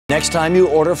Next time you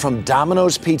order from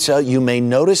Domino's Pizza, you may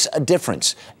notice a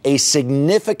difference, a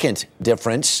significant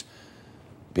difference.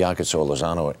 Bianca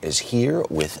Sor-Lozano is here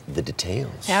with the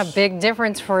details. Yeah, big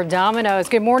difference for Domino's.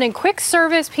 Good morning. Quick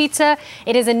service pizza.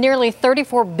 It is a nearly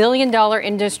 $34 billion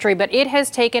industry, but it has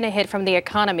taken a hit from the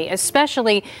economy,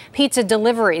 especially pizza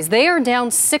deliveries. They are down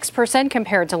 6%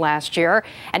 compared to last year.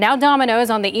 And now Domino's,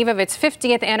 on the eve of its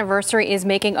 50th anniversary, is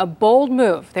making a bold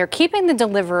move. They're keeping the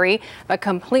delivery, but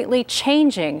completely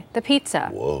changing the pizza.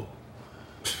 Whoa.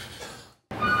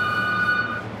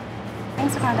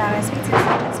 Thanks for calling Domino's Pizza.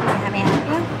 How may I help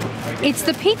you? It's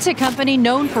the pizza company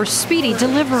known for speedy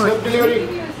delivery.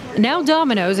 Now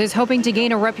Domino's is hoping to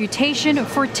gain a reputation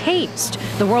for taste.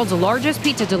 The world's largest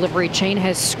pizza delivery chain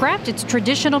has scrapped its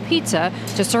traditional pizza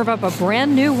to serve up a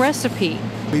brand new recipe.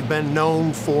 We've been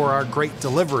known for our great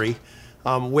delivery.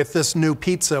 With this new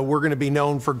pizza, we're going to be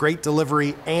known for great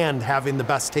delivery and having the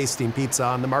best tasting pizza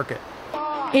on the market.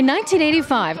 In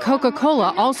 1985,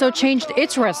 Coca-Cola also changed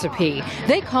its recipe.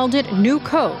 They called it New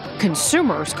Coke.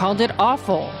 Consumers called it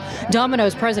awful.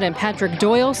 Domino's president Patrick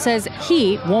Doyle says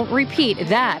he won't repeat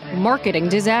that marketing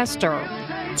disaster.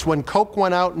 It's when Coke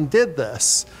went out and did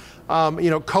this,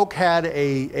 Coke had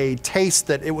a taste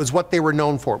that it was what they were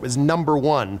known for. It was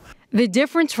 #1. The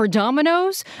difference for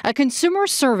Domino's? A consumer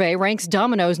survey ranks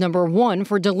Domino's #1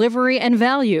 for delivery and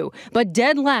value, but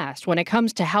dead last when it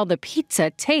comes to how the pizza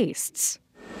tastes.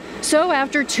 So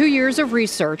after 2 years of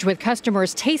research with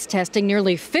customers taste testing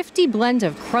nearly 50 blends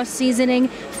of crust seasoning,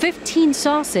 15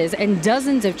 sauces, and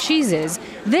dozens of cheeses,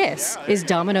 this is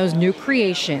Domino's new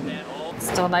creation.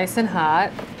 Still nice and hot.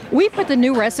 We put the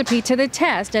new recipe to the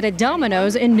test at a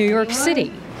Domino's in New York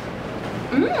City.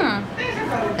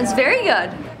 It's very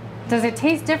good. Does it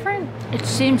taste different? It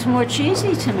seems more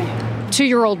cheesy to me.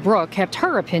 2-year-old Brooke kept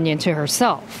her opinion to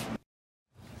herself.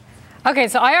 Okay,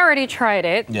 so I already tried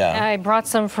it. Yeah. I brought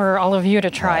some for all of you to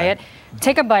try it.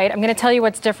 Take a bite. I'm going to tell you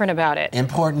what's different about it.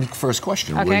 Important first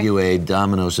question. Okay. Were you a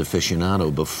Domino's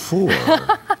aficionado before?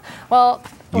 Well,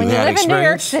 when you live in New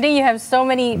York experience? City, you have so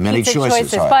many pizza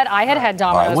choices. All right. But I had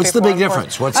Domino's All right, what's the before, big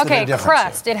difference? What's the big difference?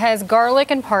 Crust. It has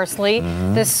garlic and parsley.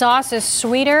 The sauce is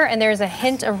sweeter, and there's a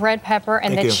hint of red pepper.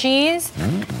 And the cheese,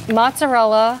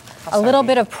 mozzarella, a little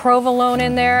bit of provolone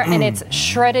in there, and it's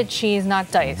shredded cheese,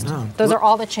 not diced. Those are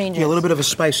all the changes. Yeah, a little bit of a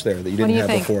spice there that you didn't have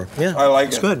before. Yeah, I like it.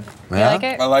 It's good. You like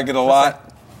it? I like it a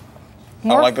lot.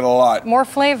 More, I like it a lot. More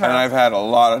flavor. And I've had a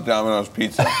lot of Domino's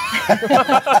pizza.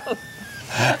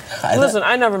 Listen,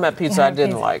 I never met pizza I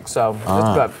didn't like, so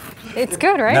it's good. It's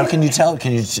good, right? Now, can you tell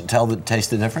taste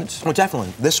the difference? Oh,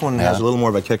 definitely. This one has a little more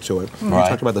of a kick to it. You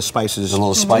talked about the spices. A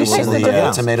little spice in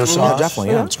the tomato sauce? Yeah,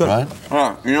 definitely, yeah, it's good. Right?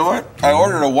 You know what? I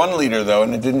ordered a 1 liter, though,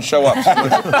 and it didn't show up. Someone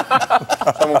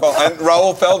called. And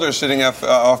Raul Felder's sitting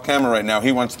off camera right now.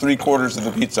 He wants 3/4 of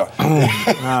the pizza.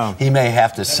 He may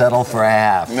have to settle for a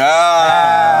half.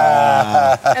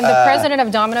 And the president of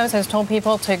Domino's has told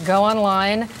people to go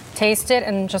online, taste it,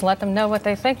 and just let them know what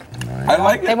they think. I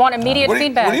like it. They want immediate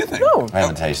feedback. What do you think? I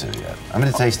haven't tasted it yet. I'm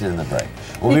going to taste it in the break.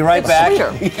 We'll be right back.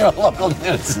 Your local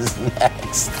news is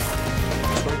next.